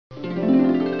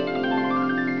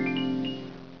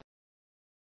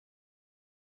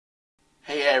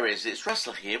Aries, it's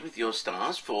Russell here with your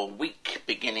stars for week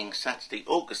beginning Saturday,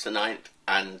 August the 9th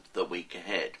and the week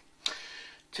ahead.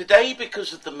 Today,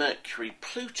 because of the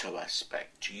Mercury-Pluto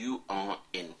aspect, you are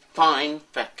in fine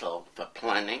fettle for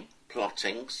planning,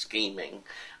 plotting, scheming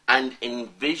and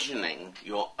envisioning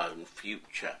your own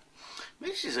future.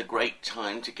 This is a great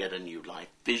time to get a new life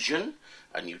vision,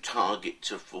 a new target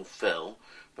to fulfill,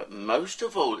 but most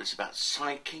of all it's about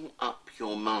psyching up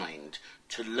your mind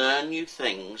to learn new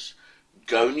things,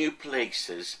 go new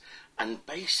places, and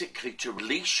basically to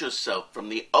release yourself from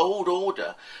the old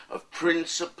order of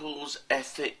principles,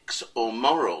 ethics or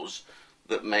morals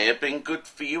that may have been good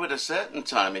for you at a certain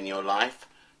time in your life,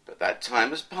 but that time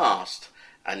has passed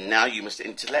and now you must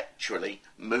intellectually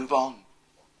move on.